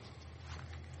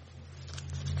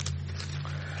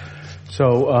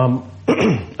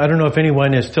I don't know if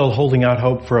anyone is still holding out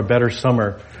hope for a better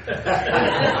summer,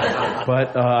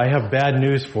 but I have bad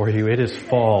news for you. It is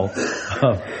fall.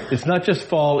 It's not just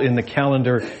fall in the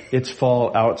calendar, it's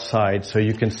fall outside. So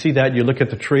you can see that. You look at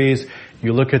the trees,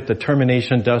 you look at the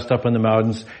termination dust up in the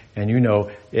mountains, and you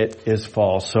know it is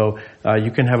fall. So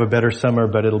you can have a better summer,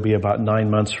 but it'll be about 9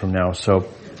 months from now. So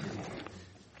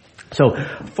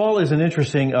fall is an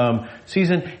interesting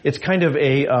season. It's kind of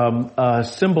a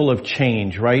symbol of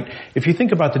change, right? If you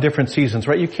think about the different seasons,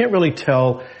 right, you can't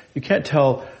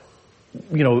tell,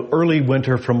 early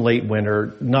winter from late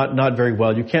winter, not very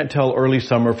well. You can't tell early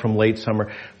summer from late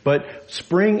summer. But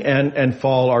spring and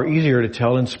fall are easier to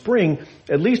tell. In spring,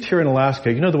 at least here in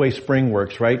Alaska, you know the way spring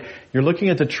works, right? You're looking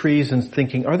at the trees and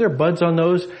thinking, are there buds on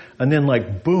those? And then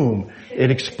like, boom,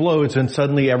 it explodes and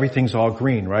suddenly everything's all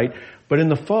green, right? But in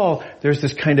the fall, there's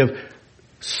this kind of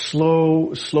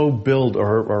slow build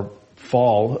or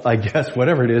fall, I guess,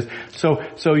 whatever it is.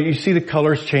 So you see the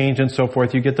colors change and so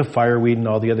forth. You get the fireweed and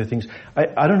all the other things.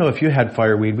 I don't know if you had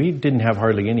fireweed. We didn't have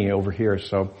hardly any over here.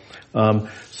 So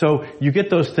you get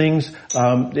those things.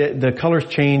 The colors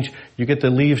change. You get the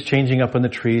leaves changing up on the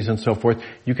trees and so forth.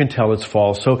 You can tell it's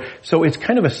fall. So it's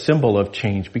kind of a symbol of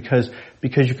change because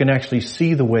you can actually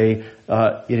see the way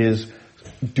it is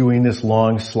doing this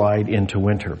long slide into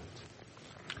winter.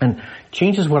 And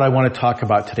change is what I want to talk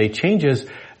about today. Change is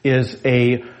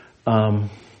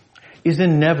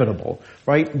inevitable,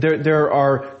 right? There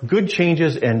are good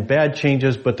changes and bad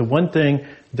changes, but the one thing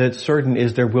that's certain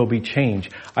is there will be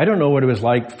change. I don't know what it was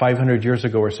like 500 years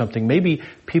ago or something. Maybe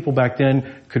people back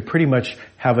then could pretty much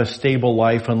have a stable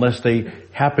life unless they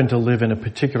happened to live in a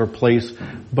particular place,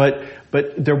 but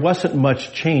there wasn't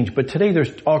much change. But today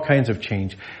there's all kinds of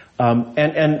change.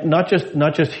 And not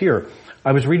just here.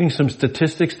 I was reading some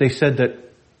statistics. They said that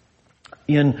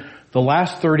in the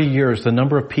last 30 years, the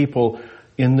number of people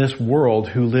in this world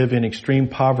who live in extreme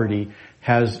poverty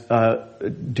has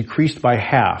decreased by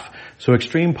half. So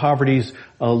extreme poverty's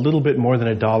a little bit more than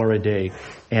 $1 a day.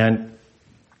 And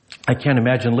I can't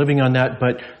imagine living on that,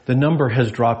 but the number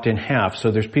has dropped in half. So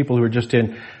there's people who are just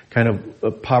in kind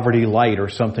of poverty light or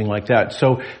something like that.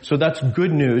 So that's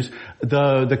good news.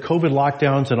 The COVID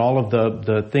lockdowns and all of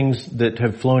the things that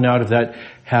have flown out of that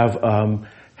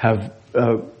have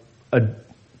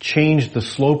changed the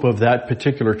slope of that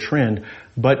particular trend,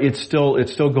 but it's still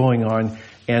going on.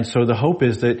 And so the hope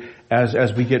is that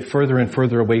as we get further and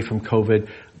further away from COVID,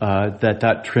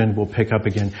 that trend will pick up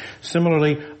again.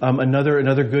 Similarly,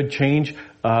 another good change,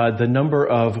 the number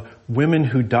of women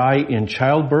who die in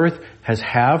childbirth has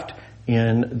halved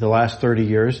in the last 30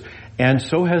 years, and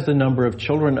so has the number of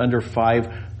children under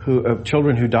 5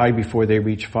 children who die before they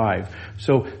reach 5.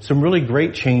 So some really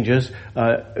great changes.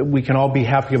 We can all be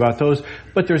happy about those,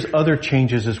 but there's other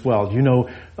changes as well. You know,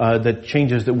 the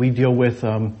changes that we deal with,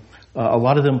 a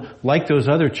lot of them, like those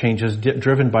other changes,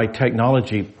 driven by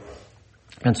technology.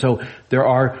 And so there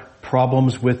are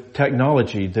problems with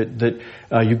technology that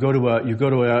you go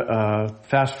to a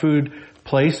fast food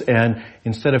place, and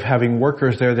instead of having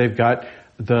workers there, they've got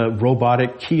the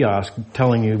robotic kiosk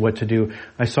telling you what to do.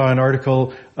 I saw an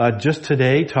article just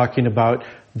today talking about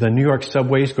the New York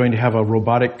subway is going to have a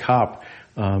robotic cop.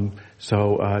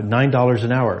 So $9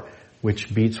 an hour,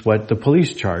 which beats what the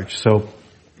police charge. So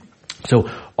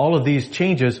all of these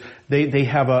changes, they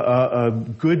have a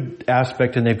good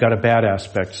aspect and they've got a bad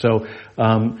aspect. So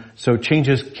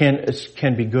changes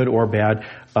can be good or bad.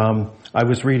 I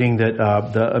was reading that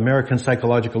the American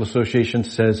Psychological Association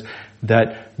says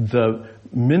that the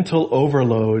mental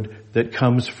overload that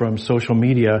comes from social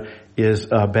media is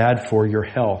bad for your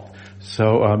health.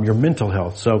 So your mental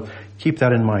health. So keep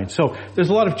that in mind. So there's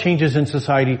a lot of changes in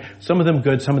society, some of them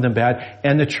good, some of them bad,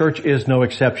 and the church is no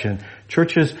exception.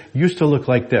 Churches used to look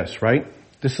like this, right?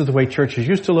 This is the way churches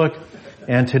used to look,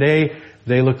 and today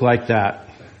they look like that.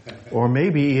 Or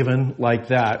maybe even like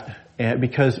that. And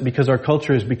because our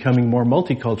culture is becoming more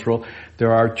multicultural,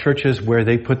 there are churches where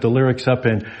they put the lyrics up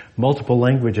in multiple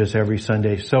languages every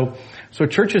Sunday. So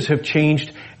churches have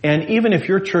changed, and even if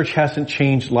your church hasn't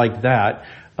changed like that,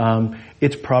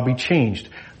 it's probably changed.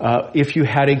 If you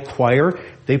had a choir,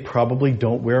 they probably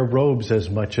don't wear robes as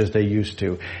much as they used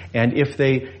to. And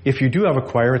if you do have a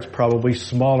choir, it's probably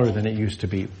smaller than it used to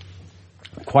be.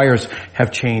 Choirs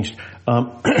have changed.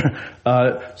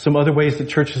 Some other ways that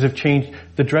churches have changed,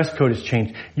 the dress code has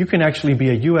changed. You can actually be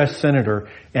a U.S. senator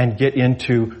and get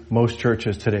into most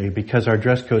churches today because our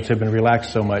dress codes have been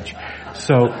relaxed so much.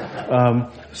 So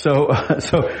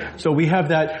we have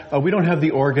that. We don't have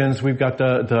the organs. We've got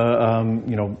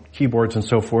the keyboards and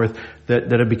so forth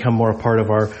that have become more a part of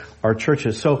our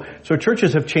churches. So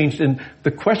churches have changed. And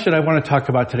the question I want to talk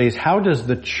about today is, how does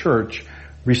the church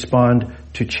respond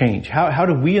to change? How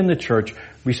do we in the church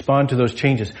respond to those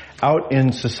changes out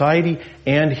in society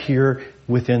and here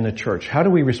within the church? How do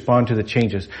we respond to the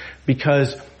changes?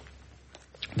 Because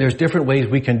there's different ways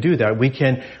we can do that. We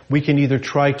can either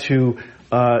try to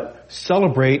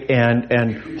celebrate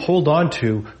and hold on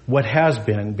to what has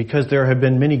been, because there have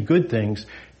been many good things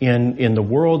in the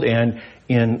world and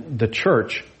in the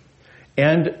church.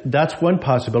 And that's one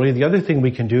possibility. The other thing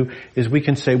we can do is we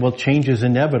can say, well, change is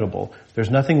inevitable. There's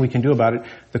nothing we can do about it.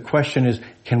 The question is,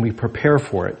 can we prepare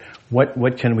for it?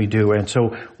 What can we do? And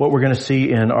so what we're going to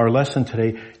see in our lesson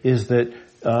today is that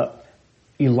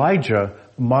Elijah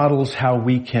models how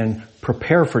we can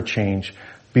prepare for change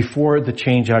before the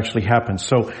change actually happens.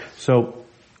 So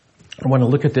I want to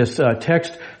look at this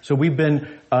text. So we've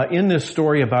been in this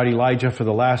story about Elijah for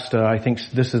the last, I think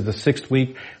this is the 6th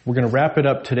week. We're going to wrap it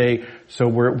up today. So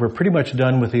we're pretty much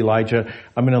done with Elijah.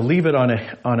 I'm going to leave it on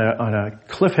a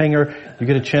cliffhanger. You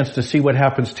get a chance to see what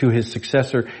happens to his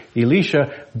successor,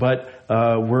 Elisha. But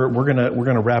we're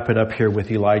going to wrap it up here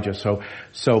with Elijah. So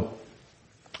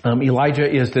Elijah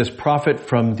is this prophet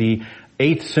from the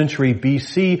 8th century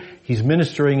BC. He's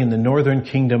ministering in the northern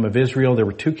kingdom of Israel. There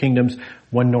were 2 kingdoms,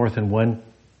 one north and one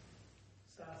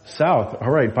south. All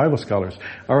right, Bible scholars.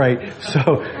 All right,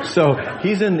 so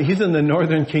he's in the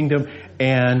northern kingdom,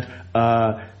 and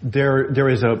there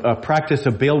is a practice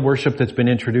of Baal worship that's been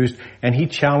introduced, and he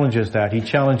challenges that. He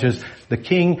challenges the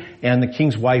king and the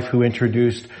king's wife who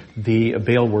introduced the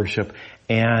Baal worship,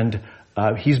 and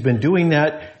he's been doing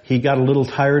that. He got a little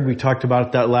tired. We talked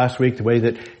about that last week, the way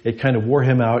that it kind of wore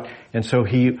him out. And so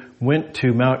he went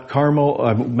to Mount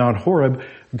Horeb.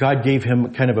 God gave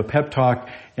him kind of a pep talk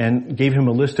and gave him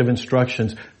a list of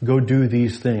instructions. Go do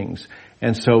these things.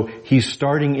 And so he's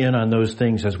starting in on those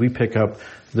things as we pick up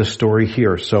the story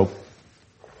here. So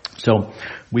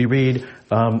we read,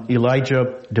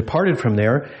 Elijah departed from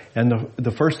there, and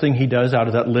the first thing he does out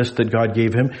of that list that God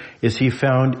gave him is he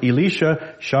found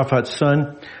Elisha, Shaphat's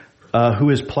son, who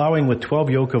is plowing with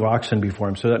 12 yoke of oxen before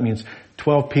him. So that means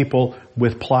 12 people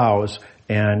with plows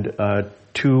and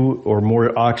 2 or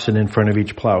more oxen in front of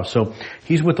each plow. So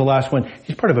he's with the last one.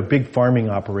 He's part of a big farming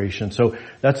operation. So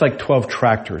that's like 12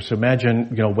 tractors. So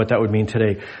imagine, what that would mean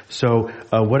today. So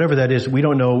whatever that is, we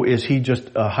don't know. Is he just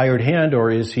a hired hand, or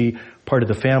is he part of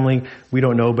the family? We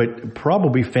don't know, but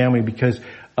probably family, because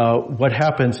what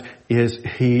happens is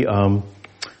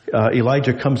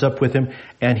Elijah comes up with him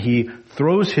and he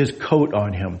throws his coat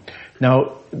on him.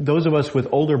 Now, those of us with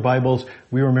older Bibles,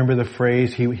 we remember the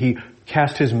phrase, he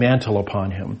cast his mantle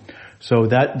upon him. So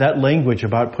that language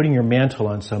about putting your mantle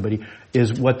on somebody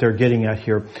is what they're getting at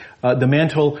here. The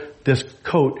mantle, this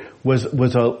coat, was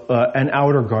an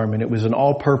outer garment. It was an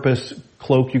all-purpose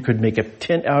cloak. You could make a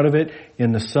tent out of it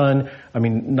in the sun. I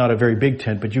mean, not a very big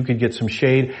tent, but you could get some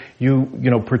shade.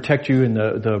 Protect you in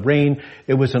the rain.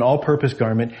 It was an all-purpose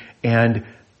garment. And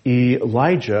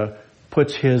Elijah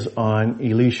puts his on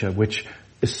Elisha, which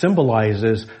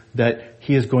symbolizes that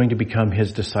he is going to become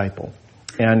his disciple.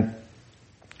 And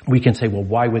we can say, well,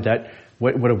 why would that,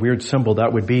 what a weird symbol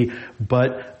that would be.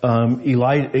 But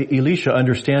Elisha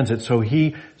understands it, so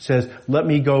he says, let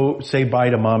me go say bye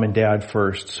to mom and dad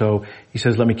first. So he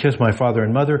says, let me kiss my father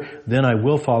and mother, then I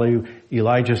will follow you.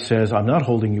 Elijah says, I'm not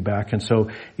holding you back. And so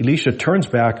Elisha turns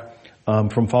back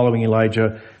from following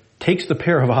Elijah, takes the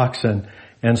pair of oxen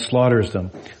and slaughters them.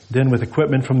 Then with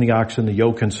equipment from the oxen, the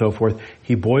yoke and so forth,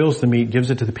 he boils the meat, gives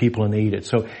it to the people, and they eat it.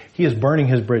 So he is burning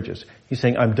his bridges. He's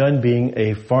saying, I'm done being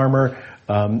a farmer.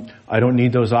 I don't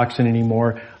need those oxen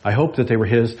anymore. I hope that they were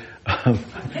his,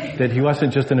 that he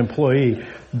wasn't just an employee.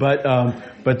 But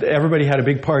everybody had a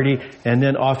big party, and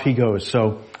then off he goes.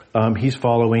 So he's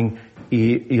following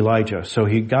Elijah. So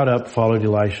he got up, followed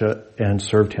Elisha, and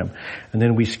served him. And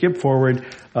then we skip forward.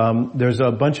 There's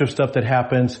a bunch of stuff that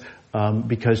happens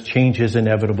because change is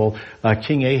inevitable.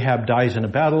 King Ahab dies in a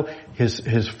battle.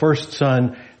 His first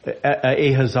son,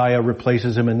 Ahaziah,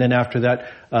 replaces him, and then after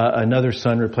that, another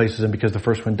son replaces him because the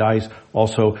first one dies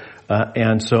also.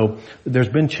 And so there's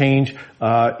been change.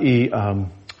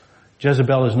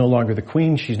 Jezebel is no longer the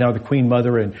queen. She's now the queen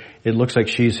mother, and it looks like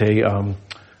she's a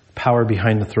power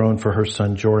behind the throne for her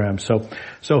son Joram. So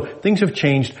things have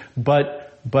changed,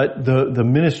 but but the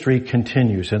ministry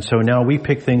continues. And so now we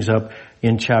pick things up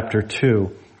in chapter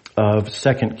 2 of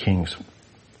 2 Kings.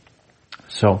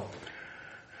 So,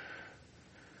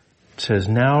 it says,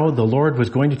 now the Lord was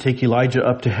going to take Elijah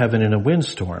up to heaven in a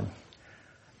windstorm.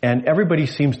 And everybody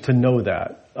seems to know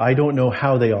that. I don't know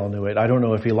how they all knew it. I don't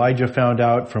know if Elijah found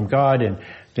out from God and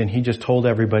then he just told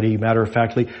everybody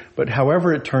matter-of-factly. But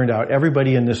however it turned out,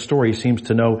 everybody in this story seems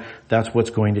to know that's what's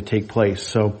going to take place.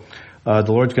 So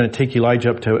the Lord's going to take Elijah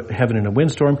up to heaven in a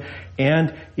windstorm,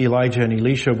 and Elijah and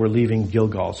Elisha were leaving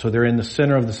Gilgal. So they're in the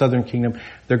center of the southern kingdom.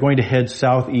 They're going to head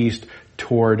southeast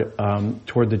toward the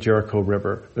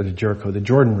the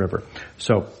Jordan River.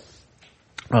 So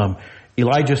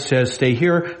Elijah says, stay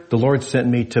here. The Lord sent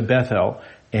me to Bethel.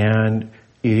 And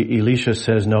Elisha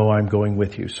says, no, I'm going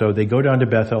with you. So they go down to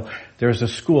Bethel. There's a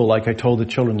school, like I told the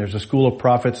children, there's a school of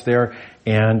prophets there.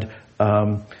 And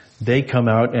they come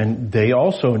out and they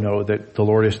also know that the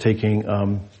Lord is taking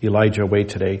Elijah away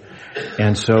today.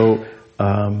 And so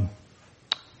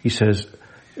he says,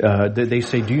 they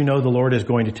say, do you know the Lord is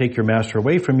going to take your master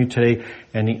away from you today?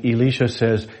 And Elisha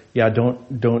says, yeah,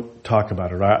 don't talk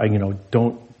about it.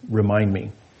 Don't remind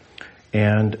me.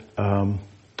 And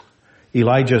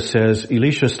Elijah says,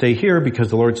 Elisha, stay here because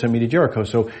the Lord sent me to Jericho.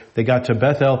 So they got to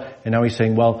Bethel, and now he's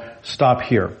saying, well, stop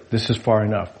here. This is far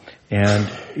enough. And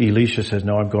Elisha says,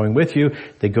 no, I'm going with you.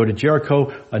 They go to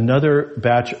Jericho. Another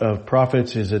batch of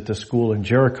prophets is at the school in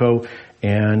Jericho.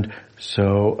 And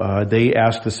so they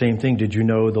ask the same thing. Did you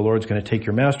know the Lord's going to take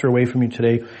your master away from you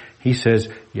today? He says,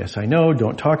 yes, I know.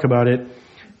 Don't talk about it.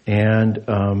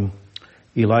 And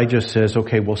Elijah says,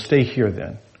 okay, well, stay here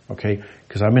then. Okay,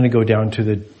 because I'm going to go down to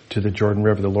the Jordan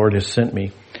River. The Lord has sent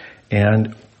me.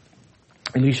 And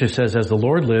Elisha says, as the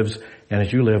Lord lives and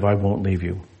as you live, I won't leave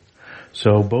you.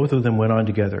 So both of them went on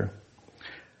together.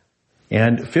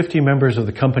 And 50 members of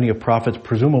the company of prophets,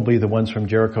 presumably the ones from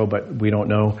Jericho, but we don't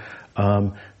know,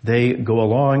 they go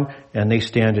along and they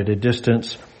stand at a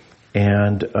distance.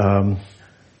 And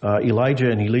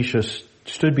Elijah and Elisha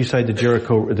stood beside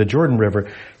the Jordan River,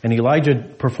 and Elijah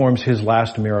performs his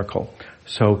last miracle.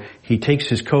 So he takes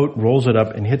his coat, rolls it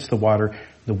up, and hits the water.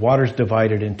 The water's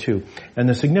divided in two. And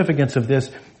the significance of this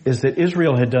is that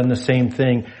Israel had done the same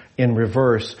thing in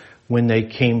reverse when they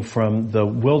came from the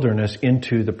wilderness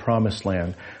into the promised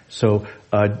land. So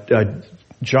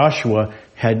Joshua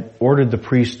had ordered the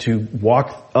priests to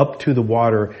walk up to the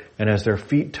water, and as their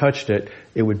feet touched it,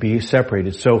 it would be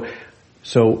separated.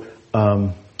 So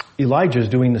Elijah is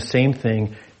doing the same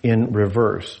thing in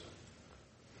reverse.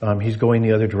 He's going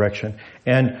the other direction.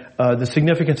 And the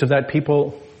significance of that,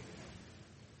 people...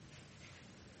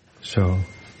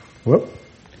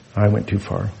 I went too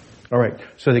far. All right,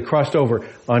 so they crossed over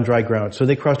on dry ground. So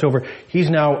they crossed over. He's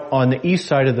now on the east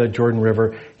side of the Jordan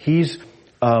River. He's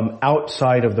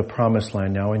outside of the promised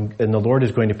land now, and the Lord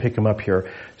is going to pick him up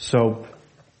here. So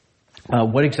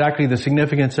what exactly the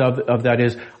significance of that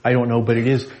is, I don't know, but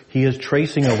he is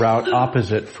tracing a route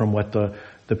opposite from what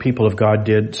the people of God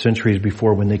did centuries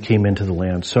before when they came into the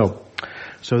land. So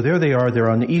there they are. They're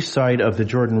on the east side of the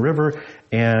Jordan River,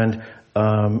 and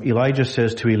Elijah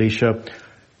says to Elisha,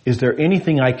 is there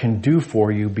anything I can do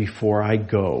for you before I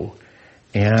go?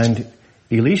 And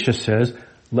Elisha says,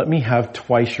 let me have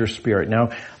twice your spirit. Now,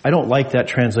 I don't like that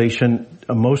translation.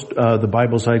 Most the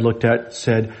Bibles I looked at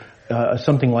said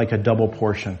something like a double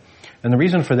portion. And the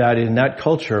reason for that, in that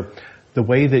culture, the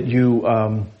way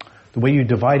you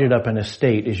divided up an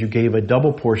estate is you gave a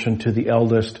double portion to the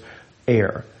eldest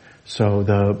heir.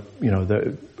 So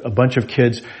a bunch of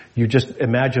kids, you just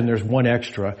imagine there's one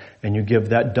extra, and you give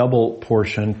that double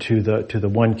portion to the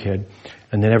one kid,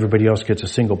 and then everybody else gets a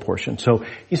single portion. So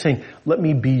he's saying, let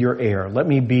me be your heir. Let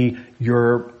me be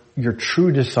your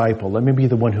true disciple. Let me be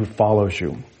the one who follows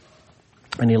you.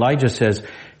 And Elijah says,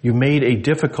 you made a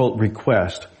difficult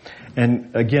request.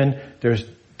 And again, there's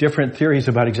different theories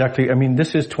about exactly,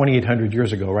 this is 2,800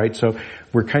 years ago, right? So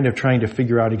we're kind of trying to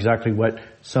figure out exactly what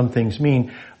some things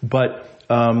mean. But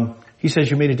he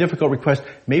says, you made a difficult request.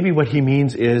 Maybe what he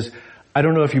means is, I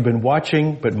don't know if you've been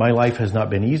watching, but my life has not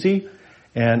been easy.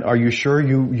 And are you sure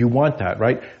you want that,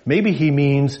 right? Maybe he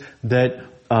means that,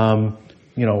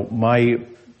 my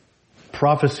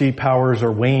prophecy powers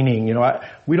are waning.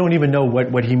 We don't even know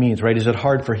what he means, right? Is it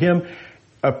hard for him?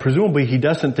 Presumably he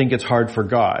doesn't think it's hard for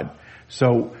God.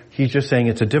 So he's just saying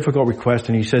it's a difficult request,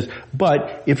 and he says,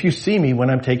 but if you see me when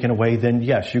I'm taken away, then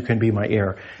yes, you can be my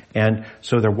heir. And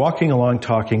so they're walking along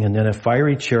talking, and then a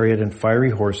fiery chariot and fiery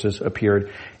horses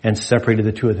appeared and separated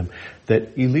the two of them.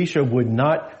 That Elisha would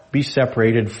not be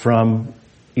separated from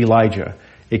Elijah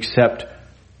except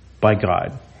by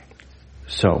God.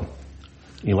 So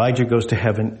Elijah goes to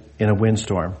heaven in a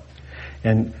windstorm.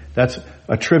 And that's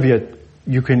a trivia.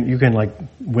 You can like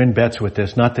win bets with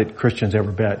this. Not that Christians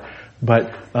ever bet,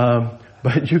 but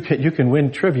you can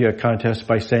win trivia contests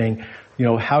by saying,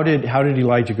 how did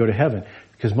Elijah go to heaven?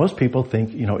 Because most people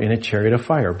think, in a chariot of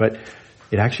fire, but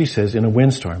it actually says in a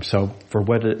windstorm. So for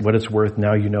what it's worth,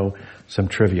 now you know some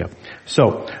trivia.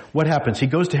 So what happens? He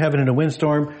goes to heaven in a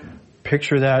windstorm.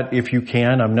 Picture that if you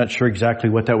can. I'm not sure exactly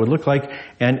what that would look like.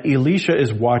 And Elisha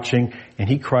is watching and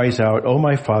he cries out, "Oh,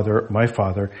 my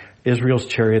father, Israel's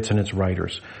chariots and its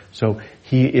riders." So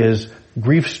he is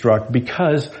grief struck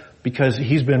because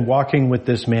he's been walking with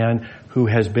this man who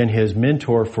has been his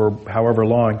mentor for however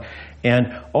long.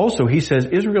 And also he says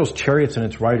Israel's chariots and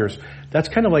its riders. That's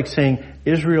kind of like saying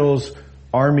Israel's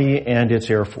army and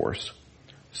its air force.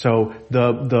 So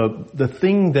the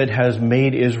thing that has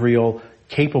made Israel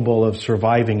capable of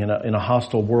surviving in a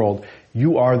hostile world,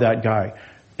 you are that guy.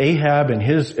 Ahab and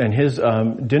his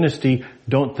dynasty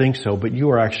don't think so, but you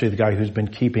are actually the guy who's been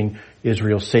keeping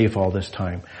Israel safe all this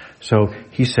time. So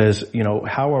he says,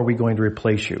 how are we going to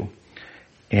replace you?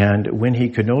 And when he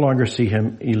could no longer see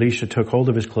him, Elisha took hold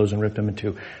of his clothes and ripped them in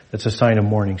two. That's a sign of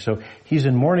mourning. So he's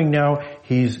in mourning now.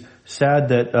 He's sad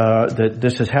that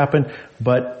this has happened.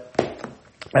 But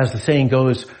as the saying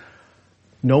goes,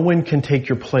 no one can take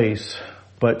your place,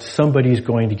 but somebody's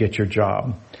going to get your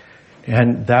job.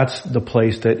 And that's the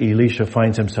place that Elisha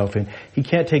finds himself in. He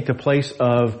can't take the place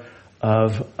of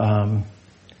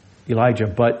Elijah,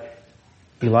 but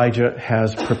Elijah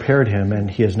has prepared him, and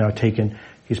he has now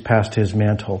he's passed his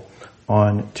mantle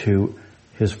on to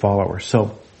his followers.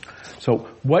 So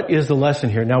what is the lesson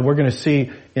here? Now we're going to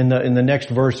see in the next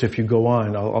verse, if you go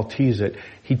on, I'll tease it.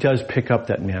 He does pick up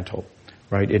that mantle,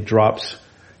 right? It drops,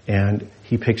 and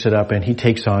he picks it up, and he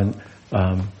takes on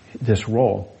this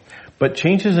role. But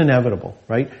change is inevitable,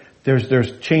 right?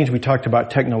 There's change. We talked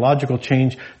about technological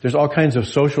change. There's all kinds of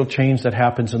social change that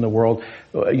happens in the world.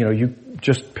 You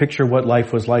just picture what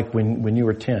life was like when you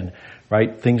were 10,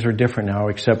 right? Things are different now,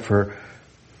 except for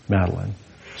Madeline.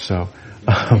 So,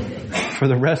 for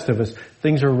the rest of us,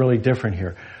 things are really different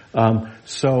here.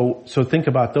 So think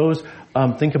about those.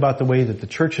 Think about the way that the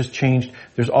church has changed.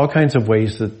 There's all kinds of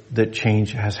ways that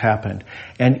change has happened.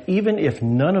 And even if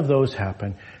none of those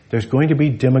happen, there's going to be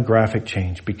demographic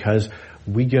change because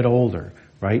we get older,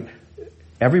 right?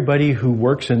 Everybody who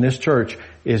works in this church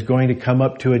is going to come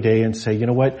up to a day and say, you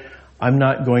know what? I'm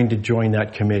not going to join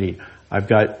that committee. I've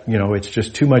got, it's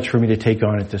just too much for me to take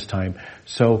on at this time.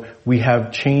 So we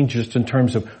have change just in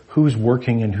terms of who's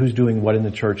working and who's doing what in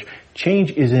the church.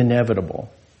 Change is inevitable.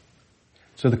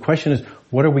 So the question is,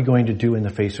 what are we going to do in the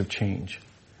face of change?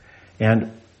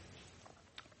 And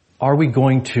are we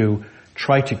going to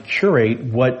try to curate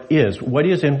what is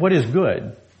and what is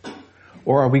good?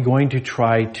 Or are we going to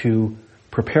try to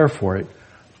prepare for it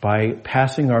by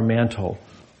passing our mantle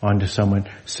on to someone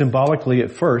symbolically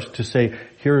at first to say,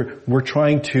 here, we're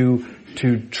trying to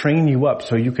train you up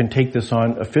so you can take this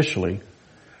on officially.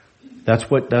 That's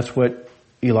what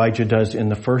Elijah does in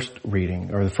the first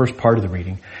reading, or the first part of the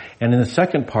reading. And in the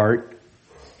second part,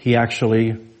 he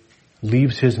actually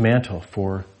leaves his mantle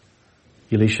for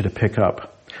Elisha to pick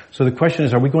up. So the question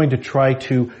is, are we going to try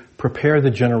to prepare the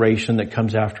generation that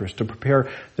comes after us, to prepare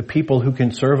the people who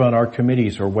can serve on our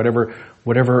committees or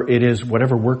whatever it is,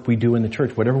 whatever work we do in the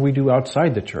church, whatever we do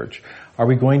outside the church? Are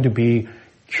we going to be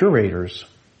curators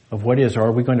of what is, or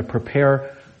are we going to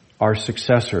prepare our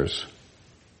successors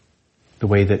the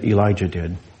way that Elijah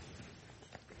did?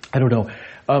 I don't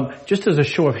know. Just as a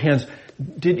show of hands,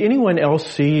 did anyone else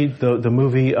see the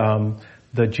movie,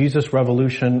 The Jesus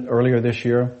Revolution earlier this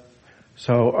year?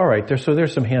 So, all right,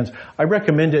 there's some hands. I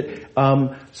recommend it.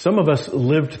 Some of us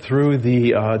lived through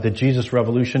the Jesus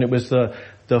Revolution. It was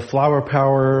the flower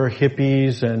power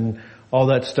hippies and all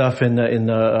that stuff in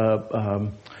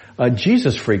the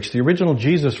Jesus Freaks, the original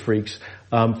Jesus Freaks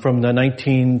from the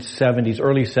 1970s,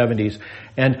 early 70s.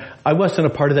 And I wasn't a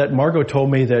part of that. Margot told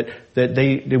me that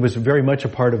it was very much a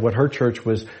part of what her church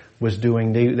was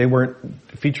doing. They weren't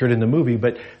featured in the movie,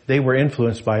 but they were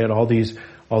influenced by it. All these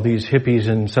hippies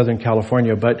in Southern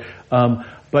California, but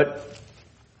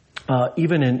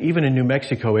even in New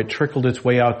Mexico, it trickled its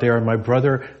way out there. And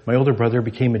my older brother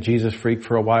became a Jesus freak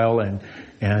for a while,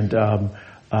 and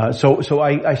so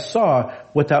I saw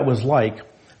what that was like.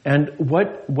 And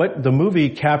what the movie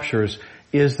captures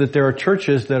is that there are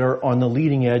churches that are on the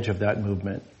leading edge of that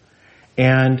movement,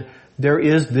 and there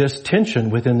is this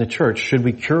tension within the church. Should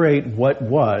we curate what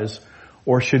was,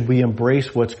 or should we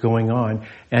embrace what's going on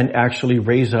and actually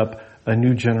raise up a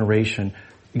new generation?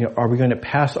 Are we going to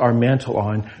pass our mantle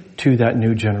on to that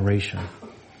new generation?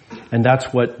 And that's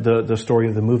what the story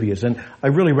of the movie is. And I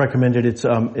really recommend it. It's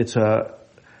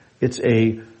it's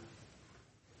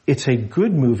a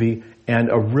good movie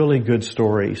and a really good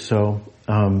story. So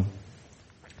I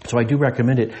do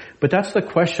recommend it. But that's the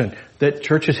question that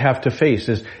churches have to face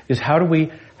is how do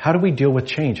we deal with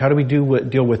change? How do we deal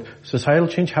with societal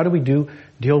change? How do we deal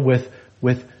with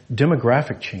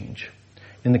demographic change?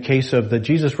 In the case of the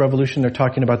Jesus Revolution, they're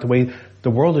talking about the way the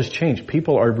world has changed.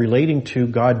 People are relating to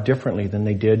God differently than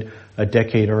they did a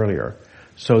decade earlier.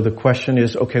 So the question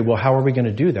is, okay, well, how are we going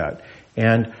to do that?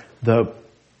 And so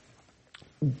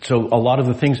a lot of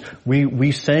the things,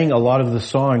 we sang a lot of the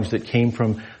songs that came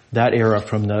from that era,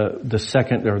 from the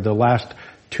second or the last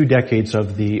 2 decades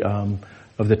of the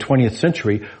 20th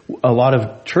century. A lot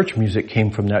of church music came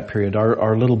from that period.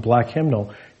 Our little black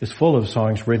hymnal is full of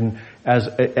songs written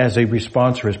as a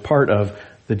response or as part of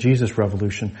the Jesus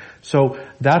Revolution. So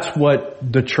that's what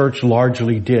the church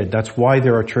largely did. That's why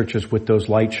there are churches with those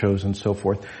light shows and so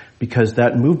forth, because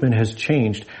that movement has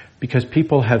changed, because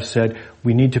people have said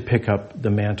we need to pick up the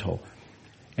mantle.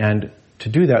 And to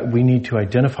do that, we need to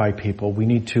identify people. We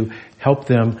need to help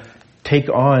them take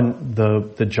on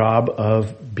the job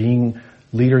of being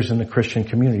leaders in the Christian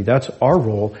community. That's our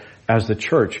role as the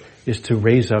church, is to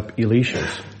raise up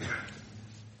Elishas.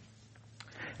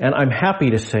 And I'm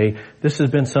happy to say this has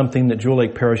been something that Jewel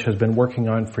Lake Parish has been working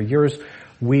on for years.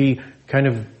 We kind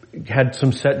of had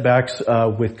some setbacks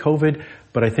with COVID,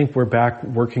 but I think we're back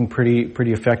working pretty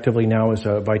effectively now as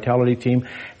a vitality team.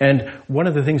 And one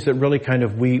of the things that really kind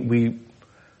of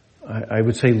I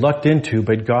would say lucked into,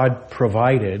 but God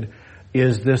provided,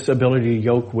 is this ability to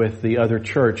yoke with the other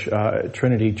church,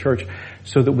 Trinity Church,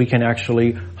 so that we can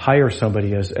actually hire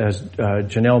somebody, as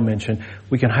Janelle mentioned,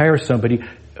 we can hire somebody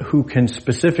who can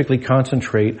specifically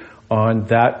concentrate on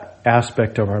that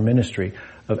aspect of our ministry,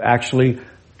 of actually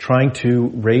trying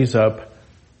to raise up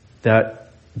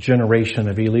that generation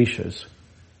of Elishas.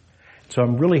 So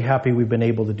I'm really happy we've been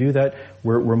able to do that.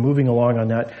 We're moving along on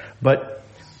that. But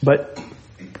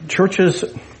churches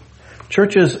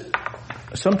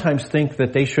sometimes think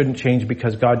that they shouldn't change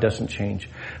because God doesn't change.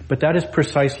 But that is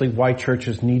precisely why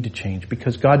churches need to change,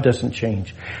 because God doesn't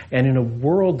change. And in a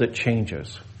world that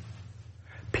changes,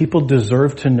 people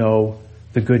deserve to know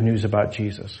the good news about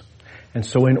Jesus. And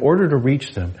so in order to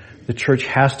reach them, the church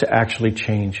has to actually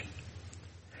change.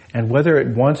 And whether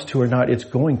it wants to or not, it's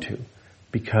going to,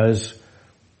 because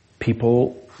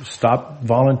people stop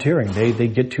volunteering. They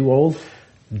get too old,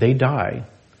 they die.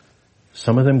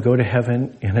 Some of them go to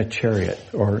heaven in a chariot,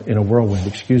 or in a whirlwind,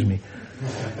 excuse me.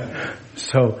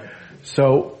 So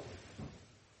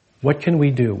what can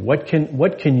we do? What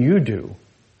can you do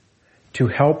to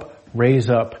help raise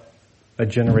up a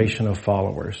generation of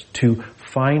followers, to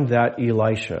find that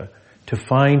Elisha, to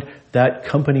find that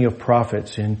company of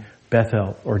prophets in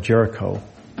Bethel or Jericho,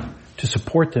 to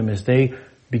support them as they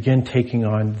begin taking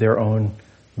on their own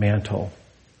mantle?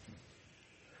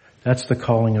 That's the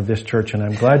calling of this church, and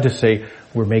I'm glad to say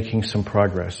we're making some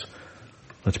progress.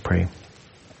 Let's pray.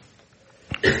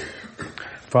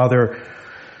 Father,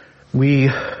 we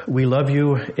love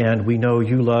you, and we know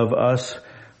you love us,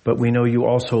 but we know you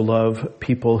also love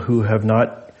people who have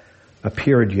not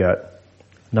appeared yet,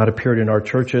 not appeared in our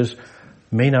churches,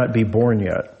 may not be born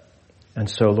yet. And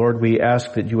so, Lord, we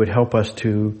ask that you would help us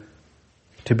to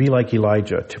be like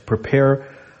Elijah, to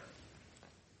prepare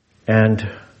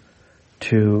and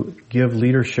to give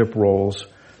leadership roles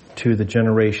to the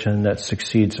generation that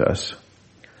succeeds us,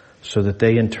 so that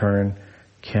they in turn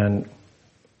can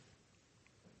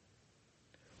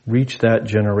reach that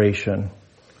generation,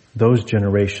 those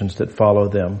generations that follow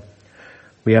them.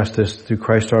 We ask this through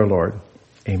Christ our Lord.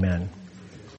 Amen.